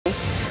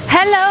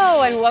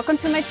Hello and welcome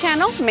to my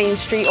channel, Main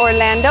Street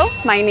Orlando.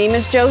 My name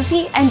is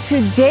Josie and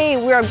today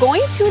we are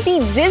going to the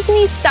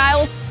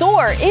DisneyStyle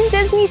store in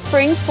Disney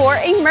Springs for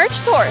a merch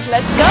tour.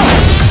 Let's go!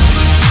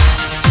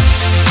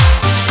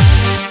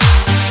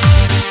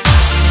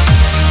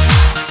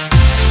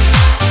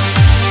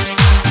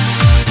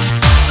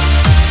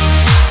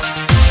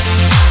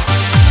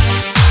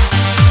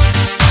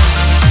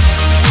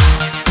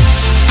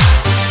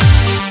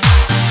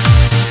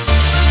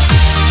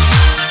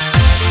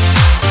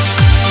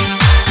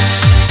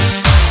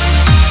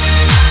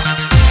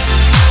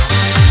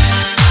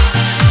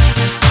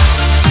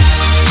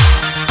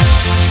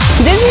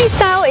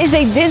 DisneyStyle is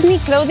a Disney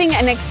clothing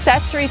and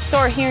accessory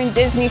store here in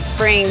Disney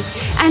Springs,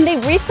 and they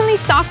recently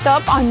stocked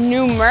up on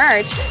new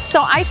merch.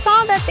 So I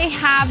saw that they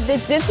have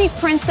this Disney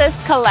Princess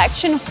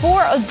collection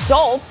for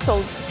adults,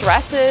 so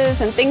dresses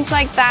and things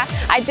like that.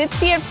 I did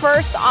see it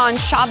first on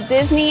Shop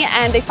Disney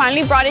and they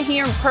finally brought it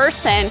here in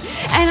person.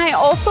 And I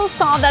also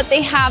saw that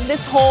they have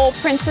this whole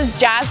Princess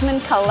Jasmine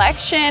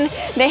collection.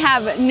 They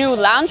have new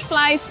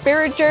Loungefly,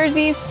 spirit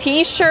jerseys,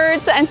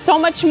 t-shirts, and so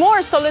much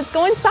more. So let's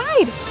go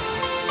inside.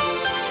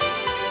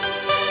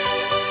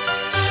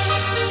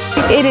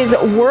 It is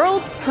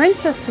World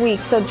Princess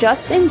Week, so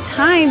just in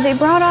time they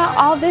brought out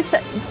all this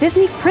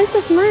Disney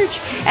Princess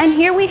merch, and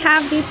here we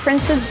have the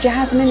Princess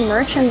Jasmine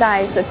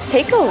merchandise. Let's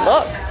take a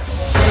look.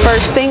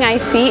 First thing I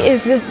see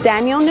is this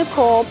Daniel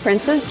Nicole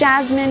Princess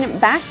Jasmine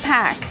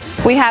backpack.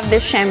 We have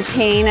this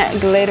champagne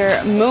glitter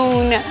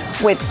moon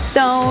with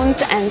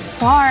stones and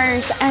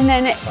stars, and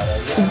then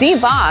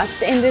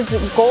debossed in this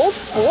gold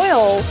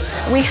foil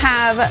we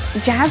have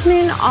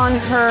Jasmine on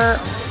her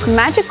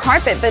magic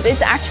carpet, but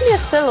it's actually a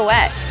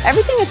silhouette.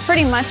 Everything is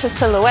pretty much a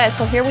silhouette.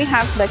 So here we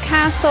have the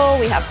castle,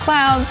 we have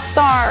clouds,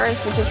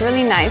 stars, which is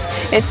really nice.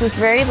 It's this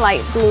very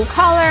light blue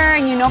color,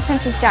 and you know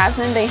Princess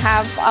Jasmine, they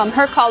have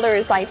her color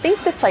is I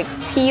think this like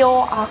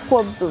teal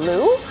aqua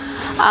blue.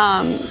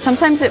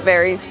 Sometimes it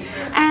varies.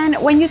 And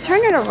when you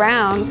turn it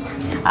around,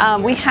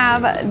 we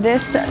have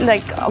this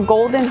like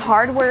golden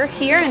hardware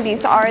here, and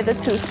these are the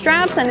two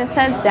straps, and it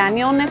says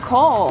Daniel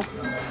Nicole.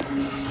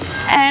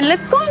 And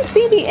let's go and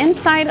see the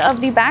inside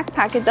of the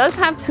backpack. It does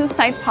have two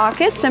side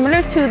pockets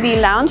similar to the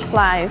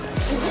Loungeflies.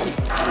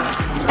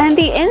 And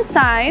the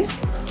inside,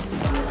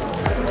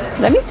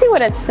 let me see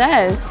what it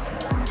says.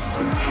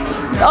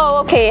 Oh,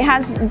 okay, it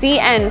has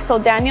DN, so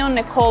Daniel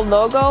Nicole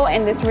logo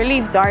in this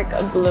really dark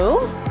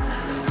blue.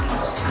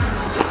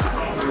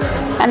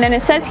 And then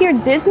it says here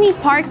Disney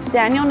Parks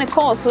Daniel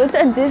Nicole, so it's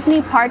a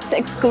Disney Parks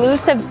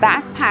exclusive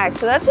backpack,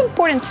 so that's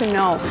important to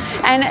know.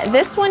 And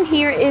this one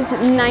here is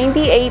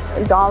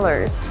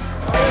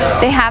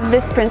 $98. They have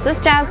this Princess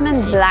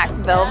Jasmine black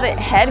velvet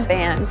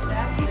headband,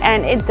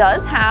 and it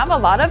does have a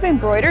lot of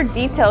embroidered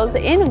details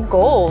in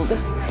gold.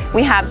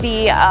 We have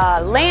the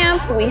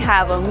lamp, we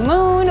have a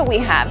moon, we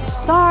have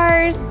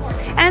stars,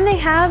 and they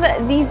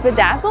have these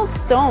bedazzled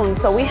stones,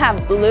 so we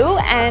have blue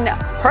and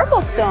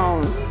purple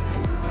stones.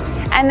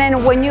 And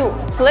then when you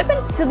flip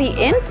it to the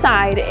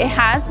inside, it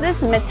has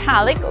this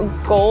metallic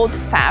gold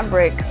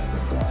fabric.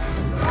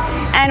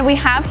 And we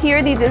have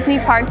here the Disney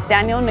Parks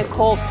Daniel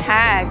Nicole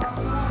tag.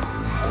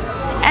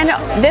 And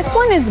this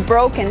one is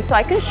broken, so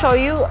I can show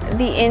you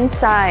the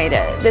inside.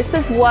 This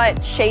is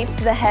what shapes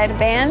the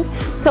headband.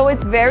 So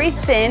it's very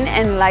thin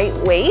and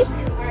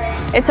lightweight.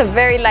 It's a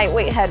very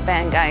lightweight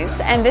headband, guys.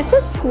 And this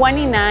is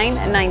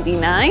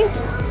 $29.99.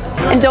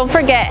 And don't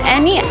forget,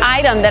 any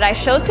item that I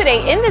showed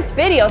today in this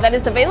video that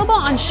is available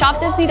on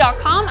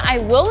shopdisney.com, I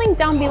will link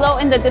down below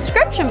in the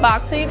description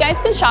box so you guys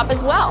can shop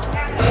as well.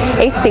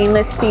 A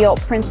stainless steel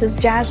Princess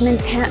Jasmine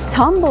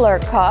tumbler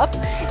cup,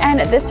 and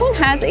this one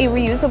has a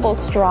reusable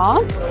straw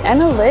and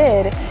a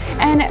lid.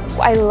 And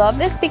I love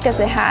this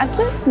because it has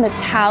this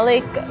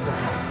metallic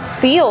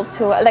feel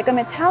to it, like a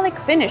metallic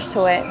finish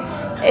to it.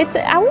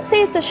 I would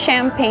say it's a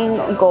champagne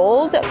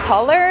gold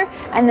color,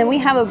 and then we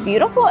have a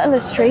beautiful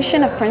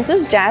illustration of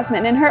Princess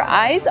Jasmine, and her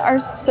eyes are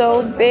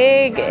so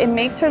big. It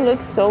makes her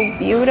look so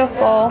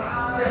beautiful.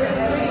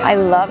 I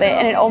love it,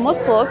 and it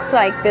almost looks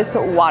like this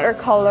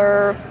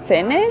watercolor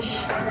finish.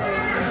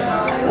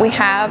 We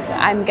have,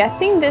 I'm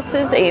guessing this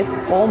is a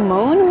full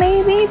moon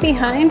maybe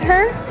behind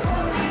her.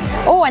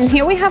 Oh, and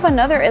here we have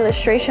another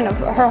illustration of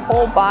her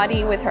whole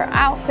body with her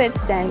outfit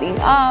standing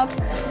up,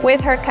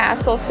 with her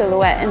castle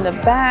silhouette in the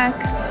back.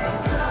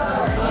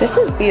 This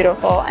is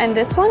beautiful, and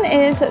this one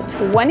is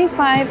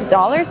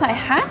 $25. I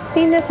have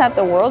seen this at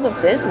the World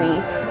of Disney.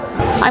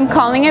 I'm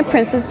calling it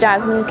Princess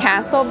Jasmine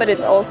Castle, but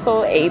it's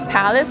also a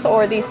palace,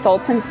 or the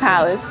Sultan's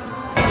Palace.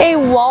 A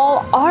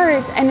wall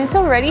art, and it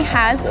already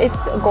has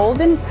its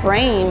golden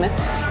frame,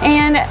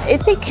 and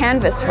it's a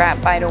canvas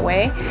wrap, by the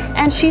way,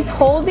 and she's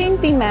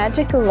holding the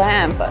magic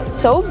lamp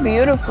so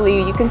beautifully.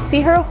 You can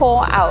see her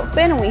whole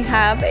outfit, and we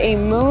have a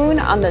moon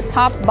on the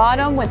top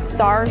bottom with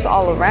stars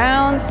all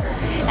around.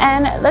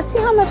 And let's see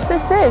how much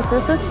this is.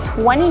 This is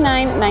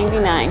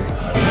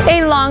 $29.99.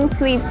 A long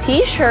sleeve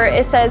t-shirt,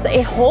 it says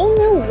a whole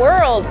new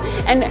world,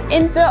 and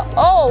in the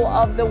O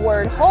of the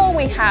word whole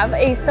we have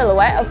a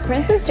silhouette of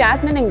Princess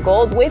Jasmine in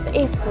gold with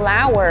a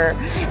flower,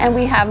 and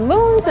we have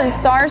moons and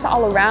stars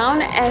all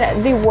around,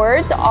 and the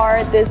words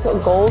are this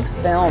gold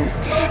film.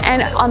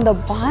 And on the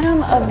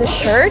bottom of the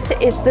shirt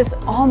it's this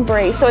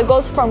ombre, so it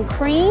goes from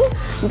cream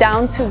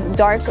down to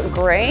dark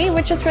gray,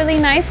 which is really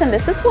nice. And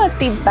this is what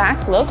the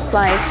back looks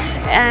like,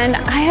 and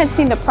I had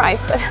seen the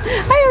price but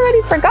I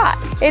already forgot.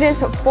 It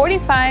is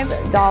 $45.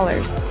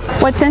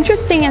 What's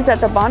interesting is that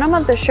the bottom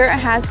of the shirt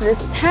has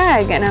this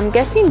tag, and I'm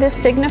guessing this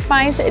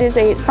signifies it is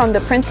from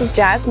the Princess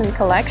Jasmine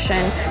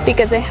collection,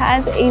 because it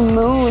has a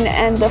moon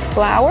and the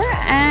flower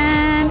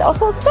and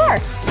also a star.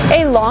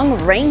 A long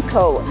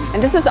raincoat,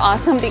 and this is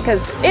awesome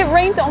because it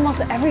rains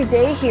almost every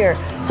day here.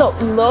 So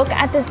look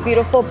at this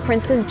beautiful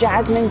Princess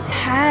Jasmine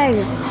tag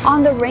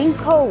on the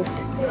raincoat.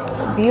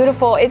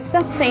 Beautiful. It's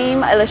the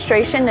same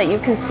illustration that you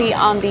can see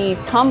on the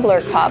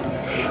tumbler cup.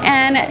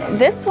 And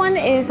this one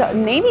is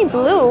navy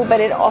blue, but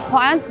it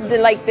has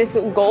like this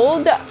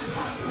gold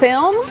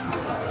film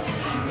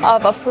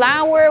of a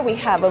flower. We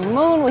have a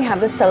moon, we have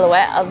the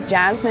silhouette of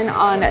Jasmine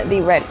on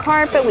the red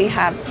carpet, we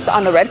have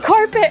on the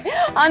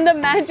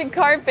magic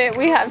carpet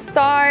we have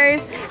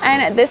stars.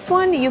 And this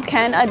one you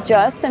can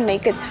adjust and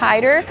make it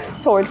tighter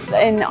towards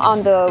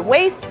on the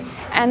waist.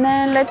 And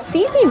then let's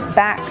see the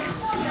back.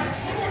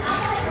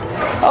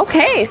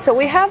 Okay, so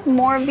we have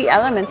more of the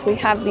elements. We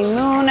have the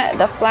moon,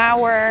 the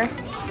flower,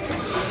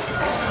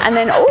 and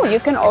then, oh,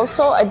 you can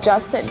also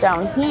adjust it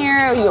down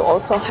here. You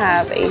also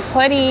have a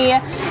hoodie.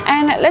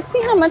 And let's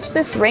see how much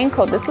this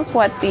raincoat, this is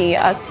what the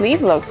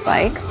sleeve looks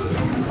like.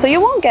 So you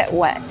won't get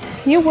wet.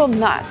 You will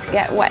not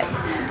get wet.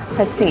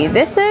 Let's see,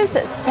 this is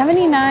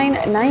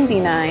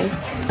 $79.99.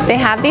 They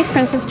have these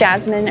Princess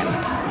Jasmine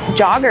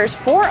joggers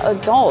for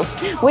adults,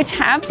 which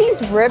have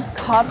these ribbed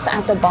cuffs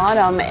at the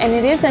bottom, and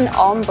it is an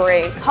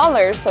ombre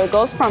color, so it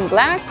goes from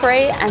black,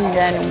 gray, and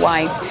then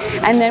white.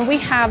 And then we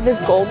have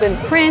this golden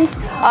print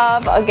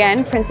of,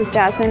 again, Princess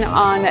Jasmine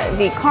on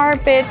the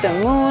carpet, the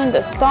moon,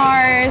 the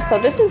stars. So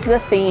this is the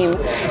theme,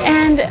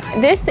 and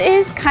this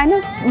is kind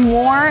of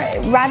more,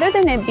 rather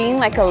than it being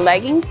like a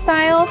legging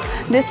style,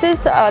 this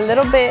is a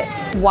little bit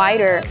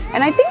wider,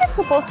 and I think it's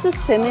supposed to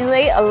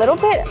simulate a little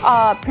bit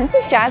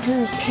Princess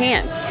Jasmine's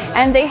pants.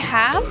 And it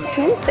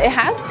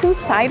has two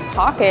side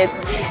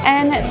pockets,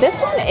 and this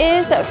one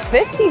is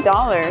 $50.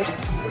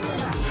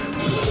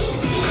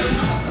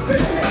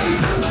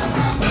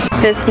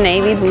 This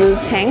navy blue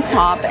tank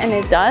top, and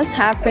it does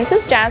have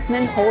Princess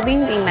Jasmine holding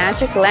the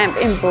magic lamp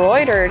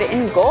embroidered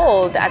in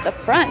gold at the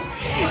front,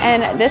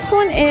 and this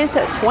one is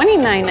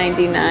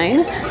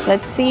 $29.99.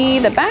 Let's see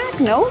the back.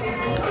 No.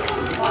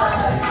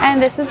 And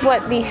this is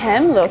what the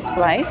hem looks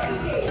like.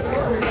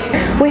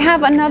 We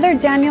have another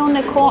Daniel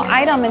Nicole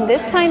item, and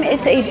this time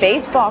it's a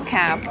baseball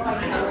cap.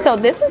 So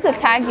this is a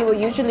tag you will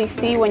usually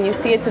see when you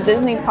see it's a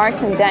Disney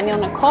Parks and Daniel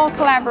Nicole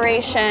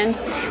collaboration.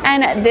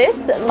 And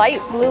this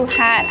light blue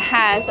hat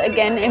has,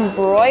 again,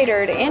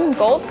 embroidered in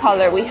gold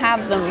color. We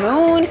have the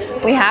moon,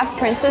 we have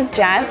Princess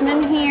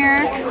Jasmine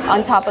here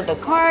on top of the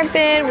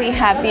carpet, we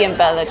have the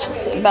embellished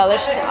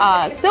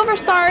silver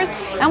stars,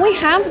 and we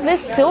have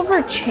this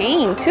silver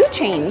chain, two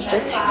chains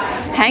just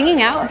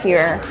hanging out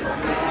here.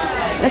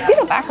 Let's see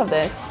the back of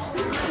this.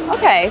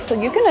 Okay, so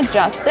you can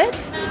adjust it.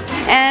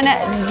 And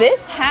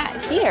this hat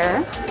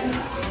here,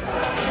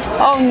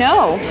 oh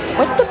no,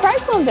 what's the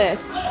price on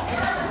this?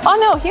 Oh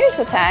no, here's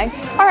the tag.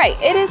 All right,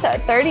 it is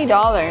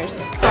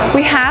 $30.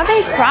 We have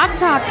a crop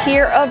top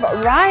here of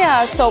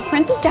Raya, so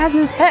Princess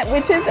Jasmine's pet,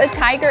 which is a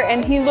tiger,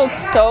 and he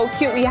looks so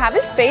cute. We have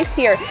his face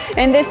here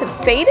in this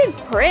faded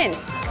print.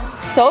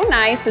 So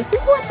nice. This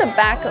is what the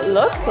back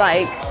looks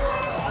like.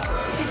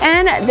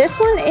 And this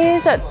one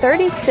is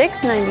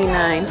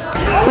 $36.99.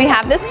 We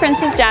have this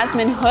Princess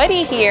Jasmine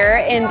hoodie here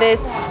in this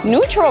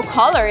neutral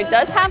color. It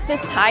does have this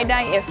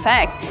tie-dye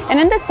effect. And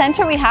in the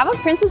center, we have a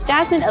Princess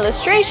Jasmine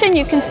illustration.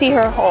 You can see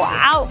her whole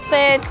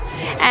outfit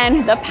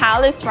and the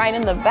palace right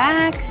in the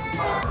back.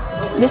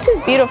 This is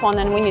beautiful. And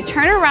then when you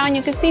turn around,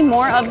 you can see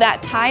more of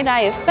that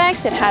tie-dye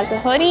effect. It has a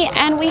hoodie,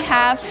 and we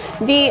have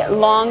the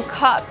long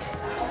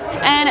cuffs.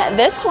 And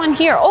this one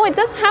here, oh, it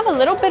does have a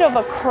little bit of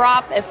a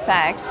crop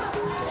effect.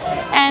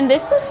 And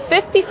this is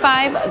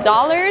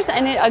 $55,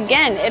 and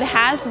it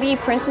has the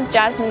Princess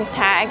Jasmine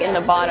tag in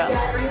the bottom.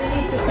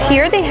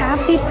 Here they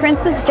have the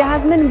Princess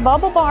Jasmine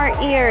bubble bar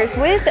ears.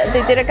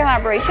 They did a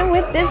collaboration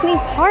with Disney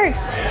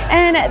Parks,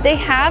 and they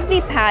have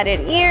the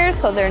padded ears,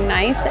 so they're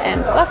nice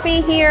and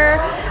fluffy here.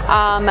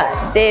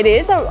 It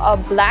is a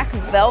black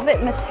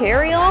velvet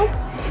material,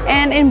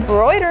 and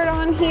embroidered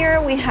on here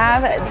we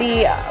have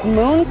the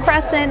moon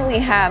crescent, we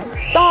have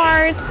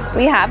stars,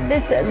 we have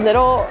this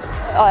little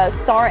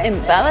star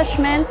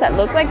embellishments that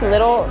look like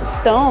little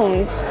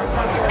stones.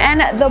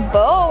 And the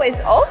bow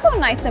is also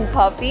nice and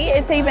puffy.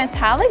 It's a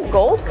metallic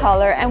gold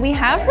color, and we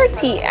have her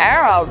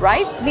tiara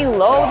right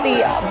below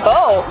the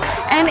bow.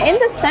 And in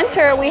the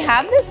center, we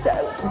have this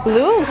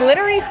blue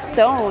glittery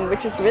stone,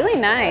 which is really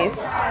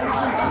nice.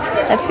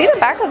 Let's see the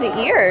back of the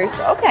ears.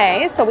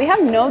 Okay, so we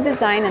have no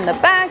design in the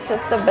back,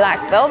 just the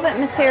black velvet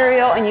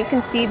material, and you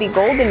can see the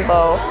golden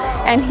bow.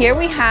 And here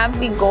we have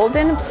the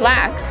golden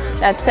plaque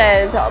that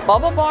says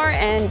Bubble Bar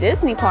and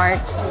Disney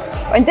Parks,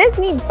 and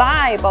Disney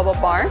by Bubble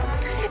Bar.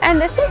 And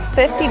this is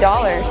 $50.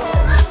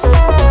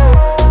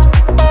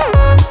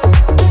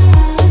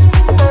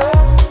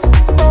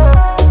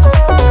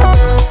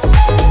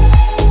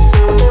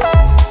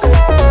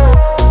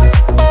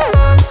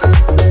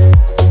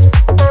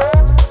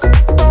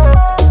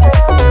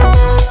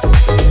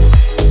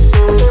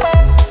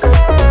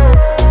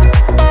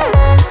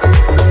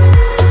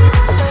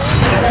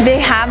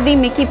 The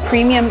Mickey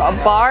Premium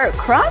Bar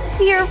crops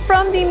here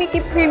from the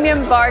Mickey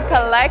Premium Bar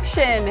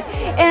collection,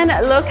 and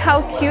look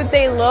how cute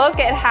they look.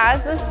 It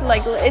has this,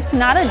 like, it's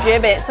not a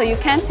gibbet, so you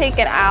can't take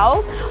it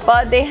out,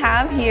 but they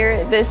have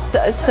here this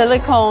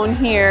silicone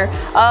here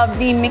of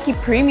the Mickey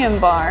Premium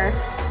Bar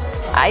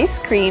ice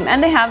cream,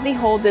 and they have the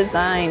whole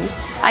design.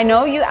 I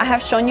know I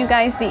have shown you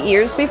guys the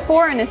ears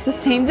before, and it's the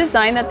same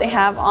design that they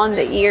have on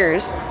the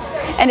ears,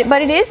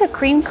 but it is a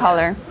cream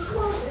color.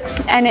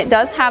 And it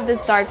does have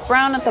this dark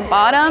brown at the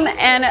bottom,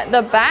 and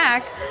the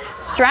back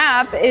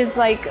strap is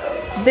like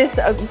this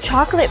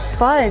chocolate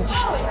fudge,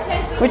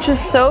 which is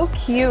so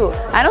cute.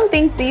 I don't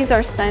think these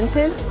are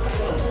scented.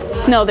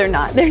 No, they're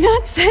not. They're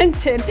not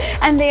scented,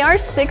 and they are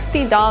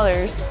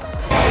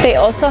 $60. They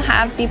also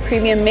have the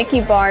Premium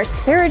Mickey Bar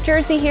Spirit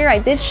jersey here. I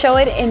did show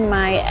it in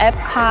my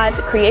Epcot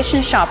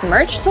Creation Shop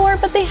merch tour,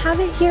 but they have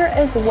it here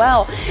as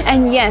well.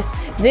 And yes,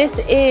 this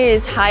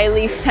is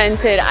highly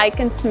scented. I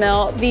can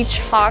smell the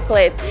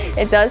chocolate.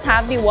 It does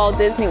have the Walt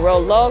Disney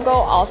World logo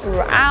all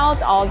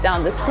throughout, all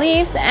down the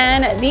sleeves,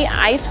 and the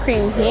ice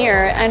cream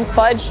here and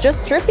fudge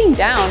just dripping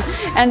down.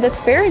 And the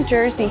Spirit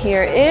jersey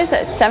here is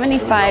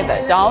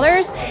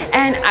 $75.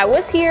 And I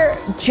was here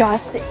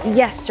just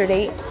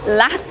yesterday,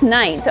 last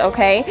night,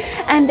 okay?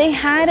 And they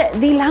had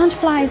the lounge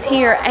flies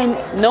here, and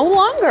no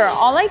longer.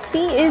 All I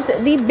see is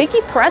the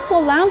Bicky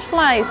Pretzel lounge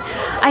flies.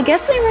 I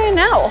guess they ran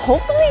out.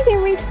 Hopefully they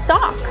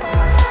restock.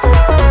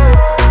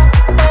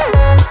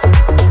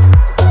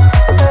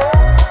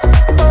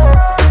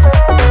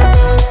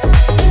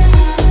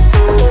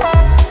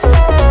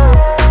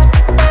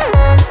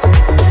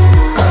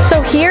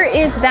 So here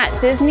is that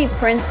Disney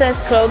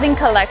Princess clothing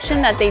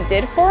collection that they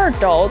did for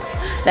adults.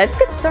 Let's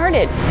get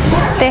started.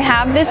 They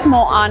have this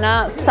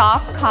Moana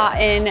soft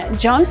cotton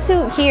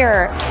jumpsuit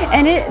here,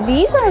 and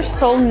these are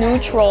so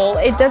neutral.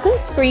 It doesn't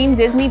scream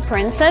Disney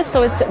Princess,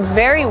 so it's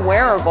very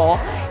wearable.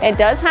 It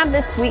does have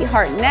this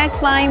sweetheart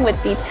neckline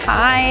with the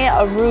tie,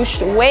 a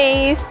ruched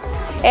waist.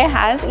 It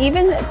has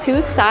even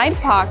two side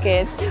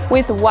pockets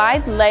with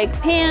wide leg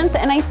pants,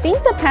 and I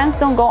think the pants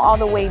don't go all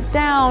the way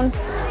down,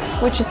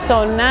 which is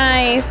so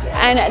nice.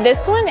 And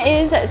this one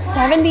is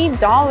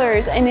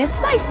 $70, and it's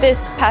like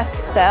this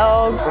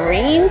pastel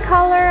green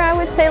color, I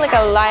would say, like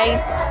a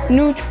light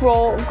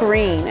neutral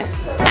green.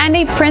 And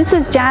a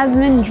Princess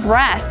Jasmine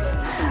dress.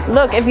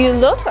 Look, if you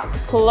look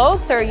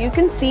closer, you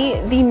can see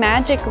the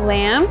magic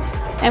lamp.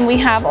 And we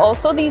have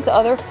also these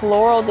other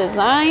floral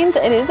designs.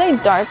 It is a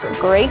dark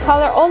gray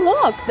color. Oh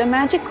look, the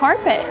magic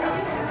carpet.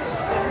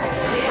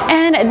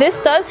 And this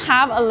does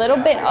have a little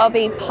bit of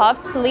a puff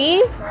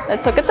sleeve.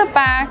 Let's look at the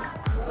back.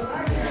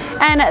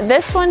 And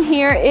this one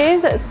here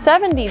is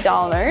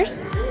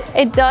 $70.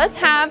 It does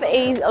have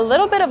a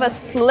little bit of a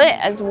slit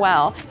as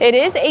well. It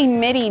is a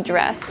midi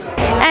dress.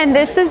 And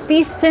this is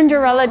the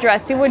Cinderella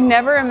dress. You would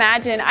never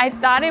imagine. I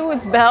thought it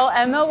was Belle.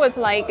 Emma was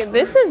like,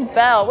 this is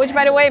Belle, which,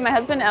 by the way, my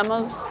husband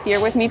Emma's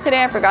here with me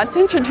today. I forgot to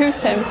introduce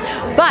him.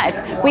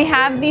 But we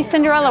have the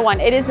Cinderella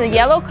one. It is a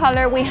yellow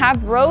color. We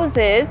have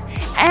roses.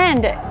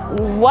 And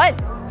what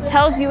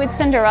tells you it's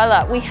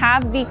Cinderella? We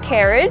have the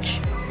carriage.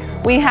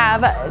 We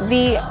have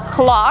the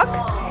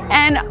clock.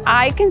 And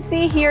I can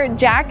see here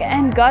Jack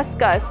and Gus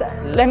Gus.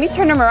 Let me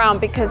turn them around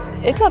because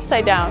it's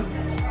upside down.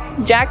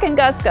 Jack and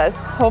Gus Gus.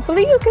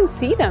 Hopefully you can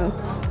see them.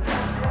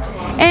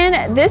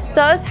 And this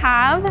does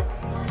have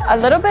a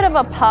little bit of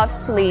a puff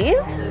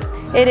sleeve.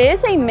 It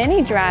is a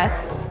mini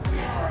dress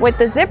with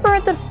the zipper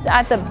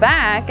at the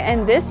back,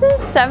 and this is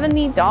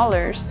 $70.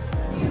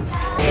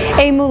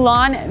 A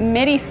Mulan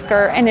midi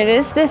skirt, and it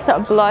is this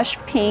blush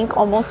pink,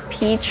 almost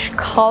peach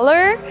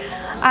color.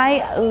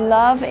 I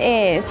love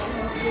it.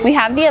 We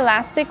have the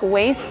elastic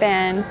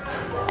waistband,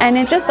 and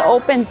it just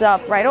opens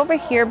up right over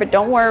here, but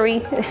don't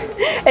worry,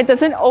 it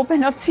doesn't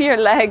open up to your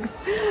legs.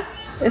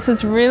 This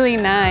is really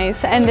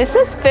nice, and this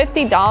is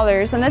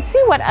 $50. And let's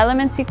see what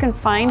elements you can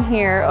find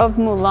here of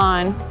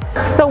Mulan.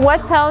 So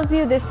what tells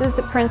you this is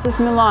Princess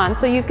Mulan?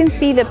 So you can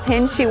see the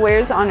pin she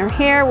wears on her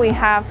hair. We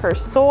have her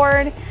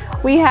sword,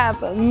 we have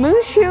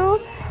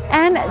Mushu,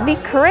 and the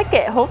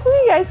cricket. Hopefully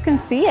you guys can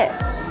see it.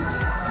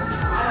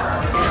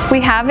 We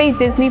have a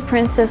Disney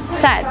Princess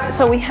set.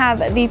 So we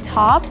have the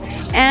top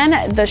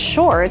and the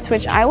shorts,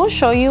 which I will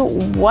show you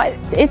what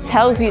it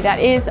tells you that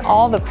is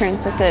all the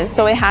princesses.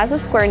 So it has a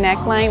square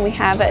neckline, we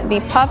have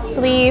the puff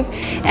sleeve,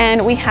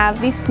 and we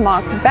have the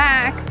smocked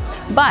back.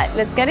 But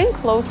let's get in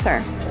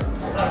closer.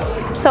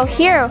 So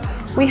here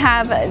we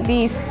have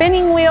the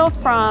spinning wheel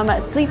from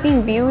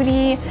Sleeping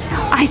Beauty.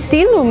 I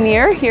see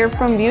Lumiere here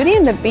from Beauty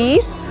and the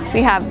Beast.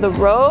 We have the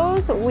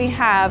rose. We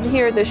have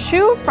here the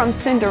shoe from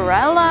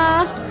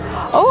Cinderella.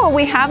 Oh,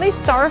 we have a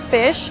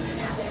starfish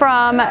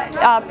from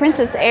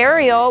Princess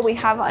Ariel. We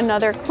have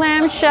another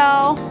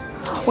clamshell.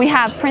 We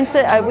have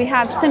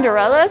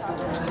Cinderella's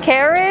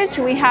carriage.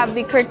 We have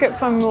the cricket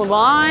from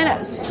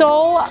Mulan.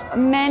 So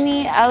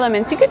many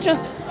elements. You could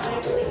just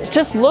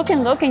look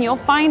and you'll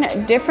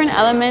find different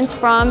elements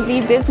from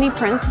the Disney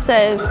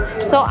princesses.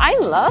 So I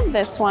love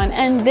this one.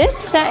 And this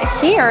set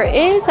here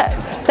is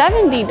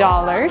 $70.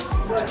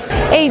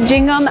 A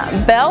gingham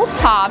bell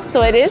top.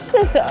 So it is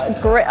this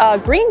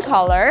green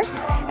color.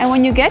 And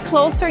when you get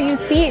closer, you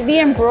see the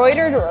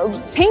embroidered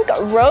pink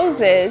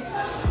roses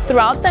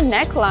throughout the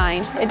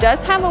neckline. It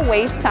does have a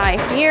waist tie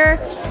here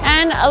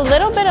and a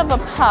little bit of a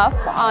puff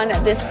on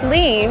the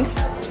sleeves.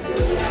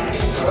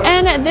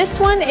 And this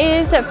one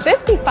is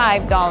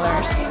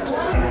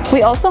 $55.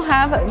 We also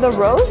have the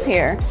rose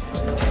here,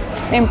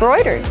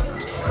 embroidered.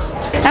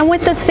 And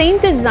with the same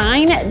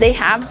design, they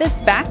have this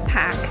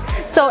backpack.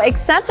 So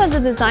except that the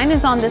design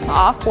is on this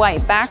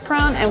off-white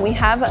background and we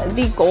have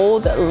the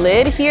gold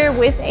lid here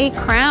with a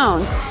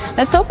crown.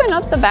 Let's open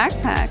up the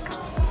backpack.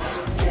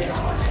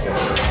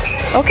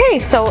 Okay,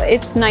 so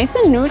it's nice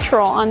and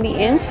neutral on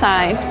the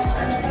inside.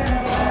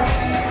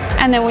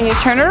 And then when you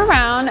turn it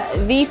around,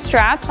 these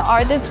straps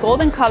are this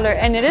golden color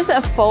and it is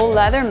a faux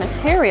leather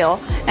material.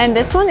 And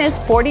this one is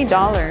 $40.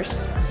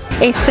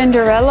 A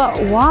Cinderella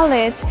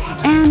wallet,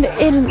 and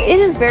it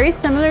is very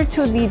similar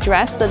to the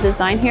dress, the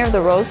design here of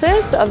the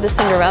roses of the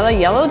Cinderella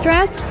yellow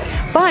dress.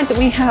 But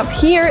we have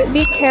here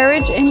the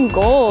carriage in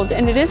gold,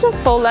 and it is a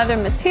faux leather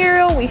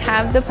material. We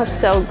have the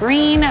pastel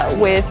green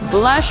with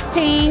blush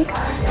pink,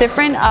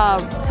 different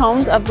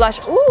tones of blush.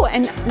 Ooh,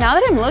 and now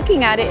that I'm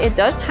looking at it, it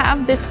does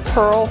have this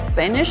pearl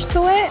finish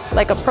to it,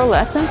 like a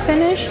pearlescent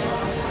finish.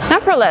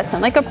 Not pearlescent,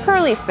 like a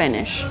pearly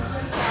finish.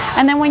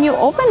 And then when you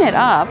open it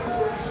up,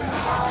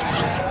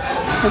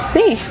 let's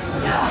see.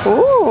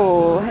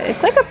 Ooh,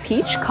 it's like a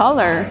peach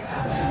color.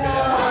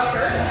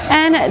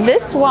 And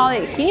this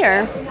wallet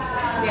here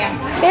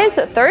is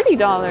 $30.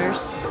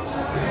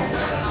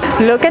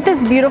 Look at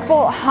this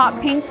beautiful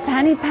hot pink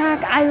fanny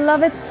pack. I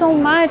love it so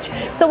much.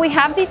 So we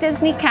have the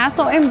Disney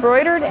castle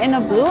embroidered in a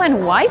blue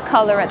and white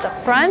color at the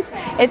front.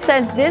 It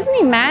says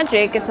Disney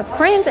Magic. It's a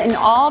print and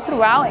all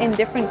throughout in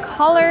different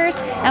colors.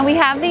 And we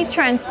have the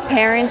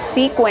transparent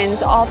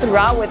sequins all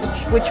throughout,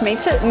 which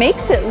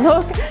makes it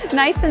look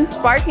nice and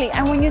sparkly.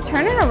 And when you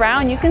turn it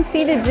around, you can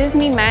see the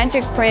Disney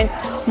Magic print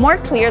more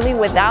clearly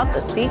without the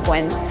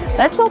sequins.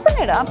 Let's open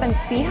it up and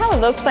see how it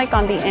looks like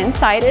on the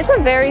inside. It's a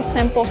very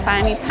simple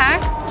fanny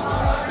pack.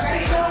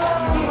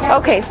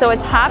 Okay, so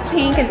it's hot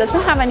pink. It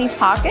doesn't have any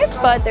pockets,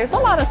 but there's a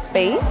lot of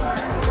space.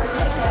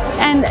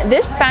 And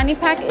this fanny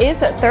pack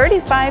is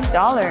 $35.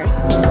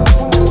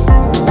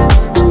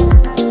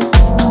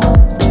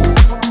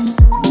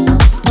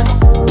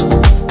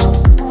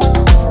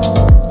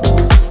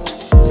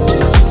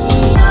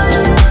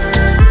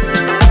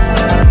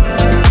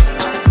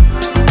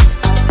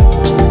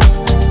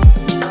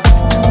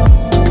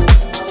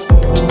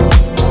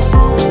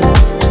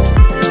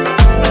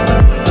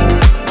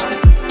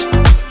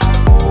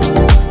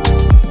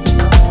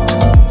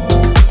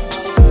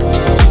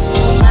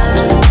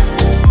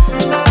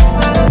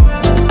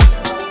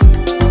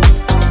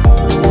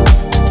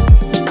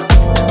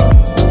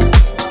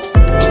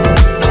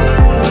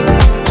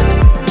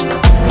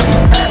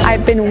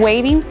 Been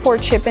waiting for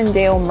Chip 'n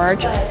Dale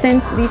merch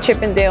since the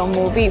Chip 'n Dale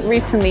movie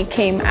recently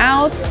came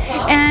out,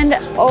 and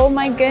oh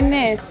my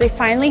goodness, they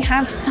finally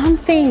have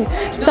something.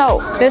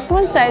 So this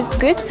one says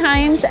good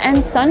times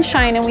and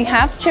sunshine, and we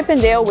have Chip 'n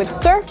Dale with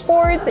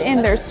surfboards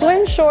in their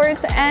swim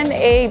shorts and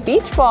a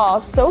beach ball.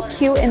 So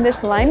cute in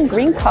this lime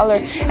green color,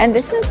 and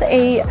this is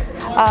a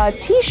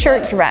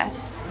t-shirt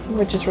dress,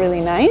 which is really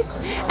nice,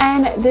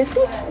 and this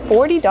is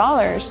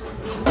 $40.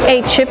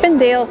 A Chip 'n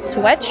Dale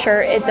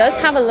sweatshirt. It does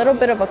have a little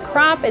bit of a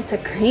crop. It's a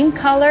cream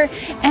color,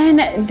 and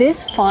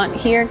this font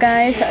here,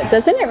 guys,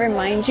 doesn't it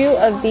remind you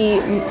of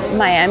the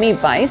Miami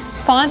Vice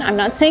font? I'm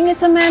not saying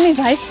it's a Miami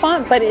Vice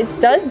font, but it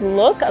does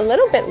look a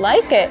little bit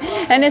like it.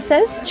 And it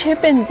says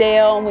Chip 'n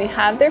Dale, and we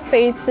have their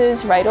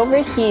faces right over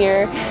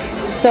here.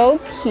 So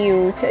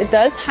cute. It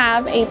does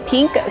have a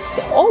pink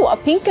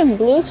and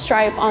blue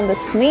stripe on the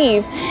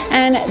sleeve,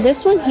 and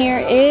this one here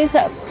is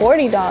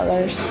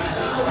 $40.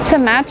 To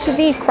match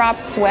the crop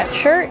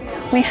sweatshirt,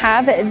 we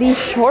have these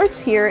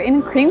shorts here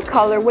in cream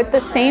color with the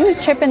same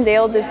Chip 'n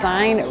Dale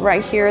design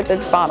right here at the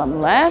bottom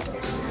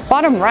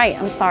right,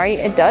 I'm sorry.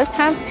 It does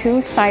have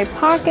two side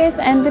pockets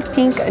and the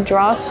pink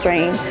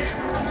drawstring.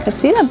 Let's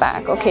see the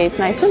back. Okay, it's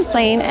nice and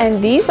plain,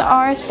 and these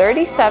are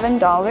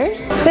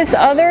 $37. This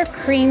other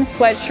cream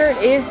sweatshirt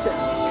is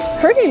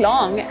pretty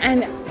long,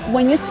 and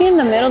when you see in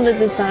the middle the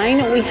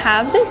design, we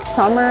have this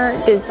summer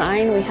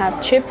design. We have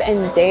Chip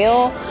and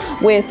Dale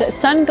with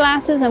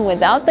sunglasses and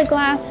without the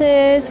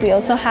glasses. We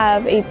also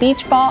have a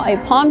beach ball, a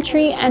palm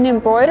tree, and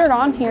embroidered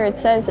on here it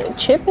says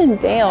Chip and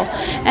Dale,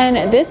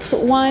 and this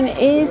one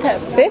is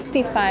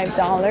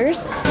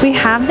 $55. We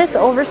have this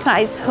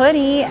oversized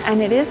hoodie,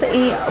 and it is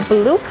a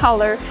blue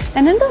color,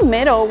 and in the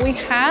middle we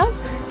have,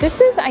 this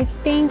is, I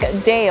think,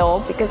 Dale,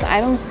 because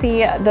I don't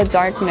see the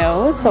dark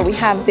nose. So we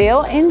have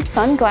Dale in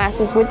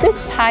sunglasses with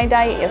this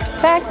tie-dye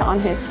effect on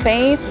his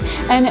face.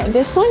 And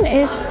this one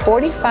is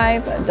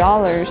 $45.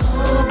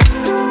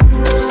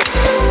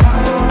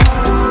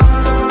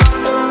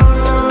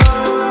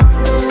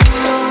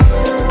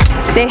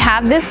 They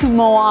have this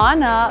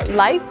Moana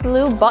light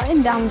blue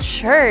button-down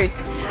shirt.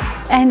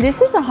 And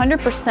this is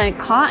 100%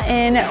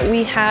 cotton.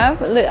 We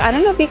have, I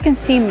don't know if you can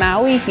see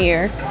Maui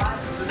here.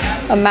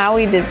 A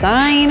Maui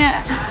design,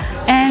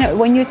 and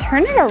when you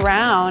turn it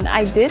around,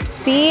 I did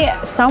see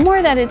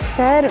somewhere that it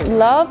said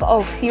love.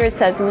 Oh, here it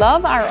says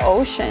love our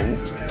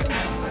oceans.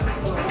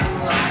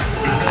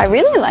 I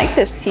really like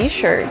this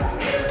t-shirt.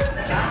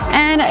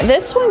 And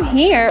this one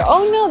here,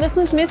 oh no, this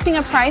one's missing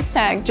a price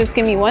tag. Just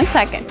give me 1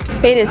 second.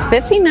 It is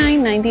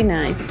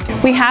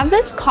 $59.99. We have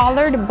this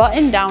collared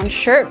button-down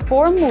shirt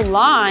for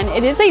Mulan.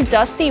 It is a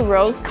dusty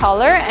rose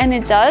color, and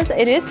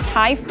it is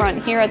tie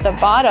front here at the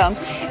bottom.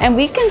 And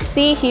we can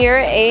see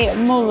here a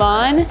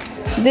Mulan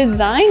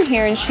design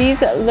here, and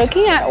she's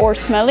looking at or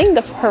smelling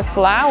her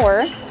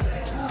flower.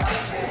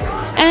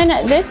 And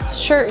this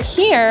shirt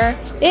here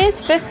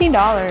is $50.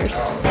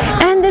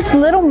 And this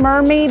Little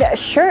Mermaid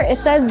shirt, it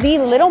says The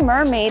Little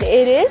Mermaid.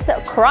 It is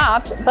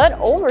cropped but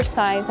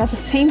oversized at the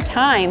same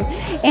time.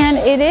 And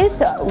it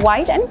is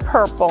white and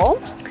purple.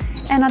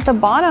 And at the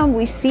bottom,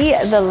 we see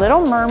the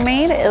Little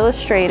Mermaid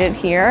illustrated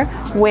here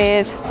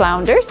with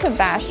Flounder,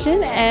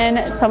 Sebastian,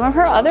 and some of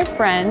her other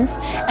friends.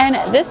 And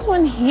this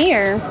one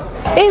here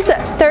is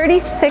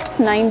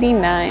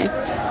 $36.99.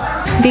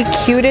 The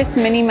cutest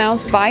Minnie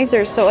Mouse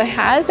visor. So it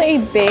has a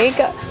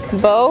big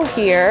bow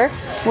here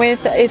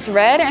with its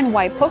red and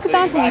white polka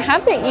dots, and we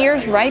have the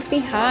ears right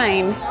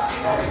behind.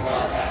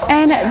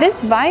 And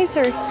this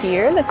visor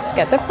here, let's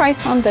get the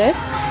price on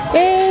this,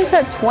 is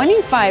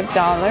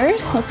 $25.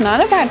 So it's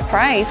not a bad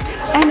price.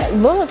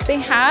 And look, they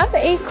have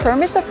a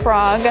Kermit the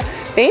Frog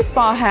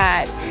baseball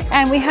hat,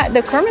 and we have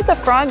the Kermit the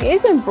Frog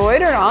is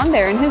embroidered on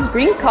there in his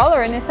green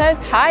color, and it says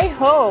hi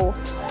ho.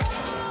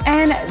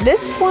 And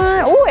this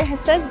one, oh, it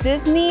says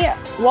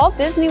Walt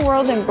Disney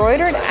World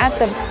embroidered at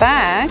the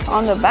back,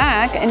 on the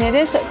back, and it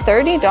is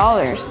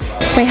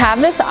 $30. We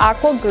have this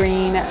aqua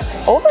green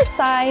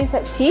oversized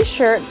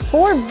t-shirt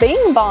for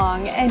Bing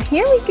Bong, and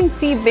here we can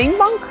see Bing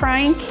Bong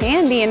crying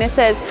candy, and it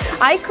says,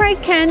 I cry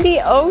candy,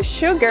 oh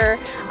sugar,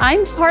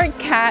 I'm part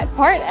cat,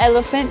 part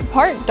elephant,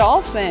 part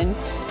dolphin.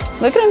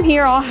 Look at him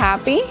here all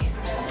happy.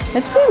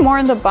 Let's see more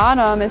on the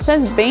bottom. It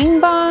says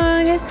Bing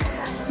Bong.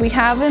 We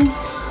have him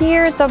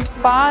here at the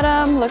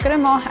bottom. Look at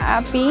him all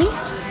happy.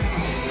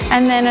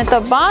 And then at the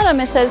bottom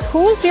it says,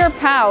 who's your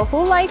pal?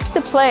 Who likes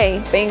to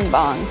play Bing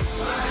Bong?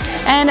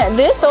 And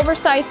this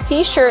oversized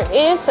t-shirt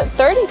is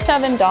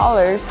 $37.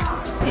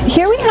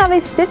 Here we have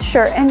a Stitch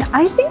shirt, and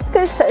I think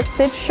this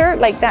Stitch shirt,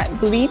 like that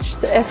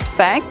bleached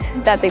effect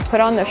that they put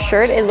on the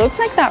shirt, it looks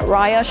like that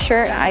Raya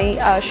shirt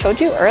I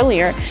showed you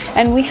earlier.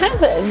 And we have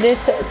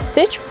this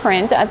Stitch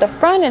print at the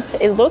front.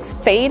 It looks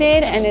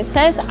faded, and it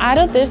says out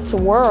of this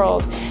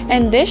world.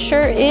 And this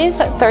shirt is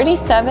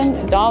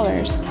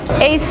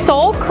 $37. A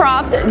soul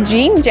cropped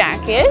jean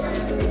jacket.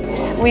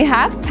 We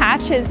have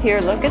patches here.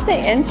 Look at the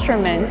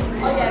instruments.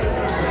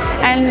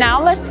 And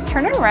now let's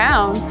turn it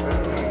around.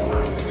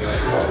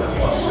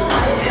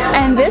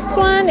 And this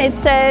one, it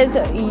says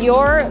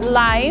your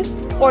life,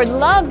 or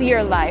love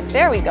your life.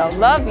 There we go,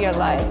 love your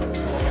life.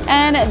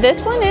 And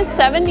this one is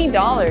 $70.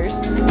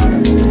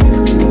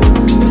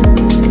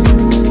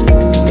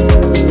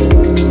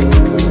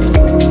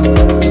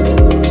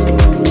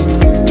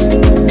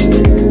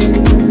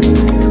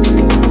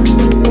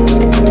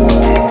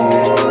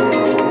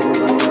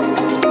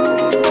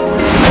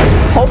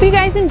 Hope you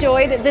guys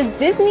enjoyed this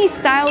Disney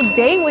style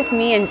day with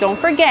me, and don't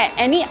forget,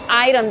 any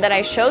item that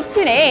I showed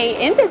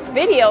today in this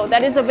video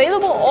that is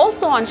available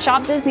also on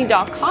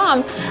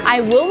shopdisney.com,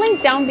 I will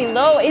link down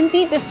below in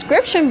the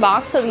description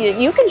box so that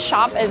you can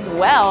shop as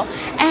well.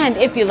 And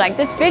if you like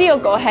this video,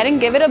 go ahead and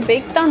give it a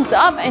big thumbs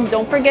up, and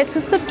don't forget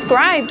to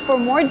subscribe for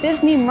more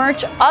Disney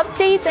merch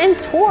updates and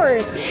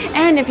tours.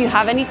 And if you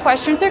have any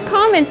questions or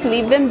comments,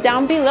 leave them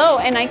down below,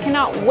 and I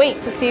cannot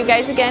wait to see you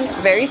guys again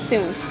very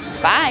soon.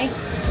 Bye!